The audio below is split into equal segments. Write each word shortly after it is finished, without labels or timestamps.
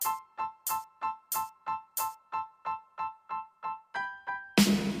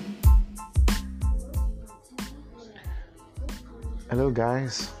Hello,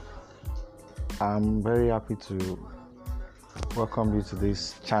 guys. I'm very happy to welcome you to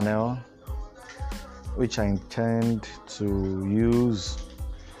this channel, which I intend to use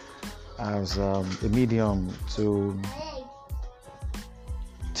as a medium to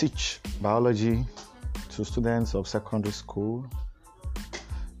teach biology to students of secondary school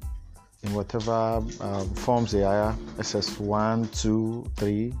in whatever forms they are, SS1, 2,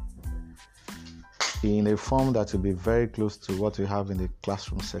 3, in a form that will be very close to what we have in the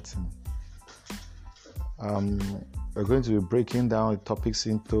classroom setting. We're going to be breaking down the topics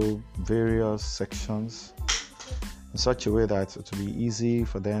into various sections in such a way that it will be easy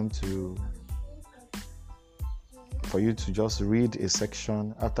for you to just read a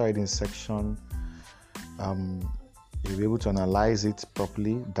section. After reading a section, you'll be able to analyze it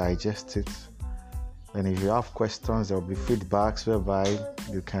properly, digest it. And if you have questions, there will be feedbacks whereby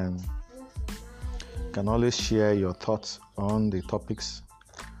you can always share your thoughts on the topics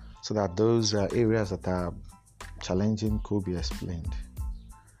so that those areas that are challenging could be explained.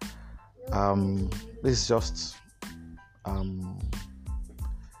 This is just an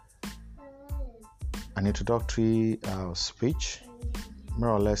introductory speech, more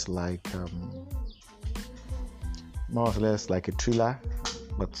or less like a thriller,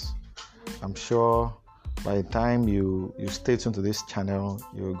 but I'm sure by the time you stay tuned to this channel,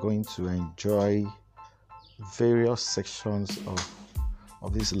 you're going to enjoy various sections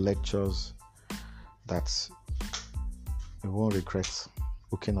of these lectures that you won't regret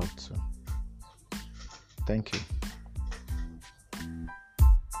hooking up to. Thank you.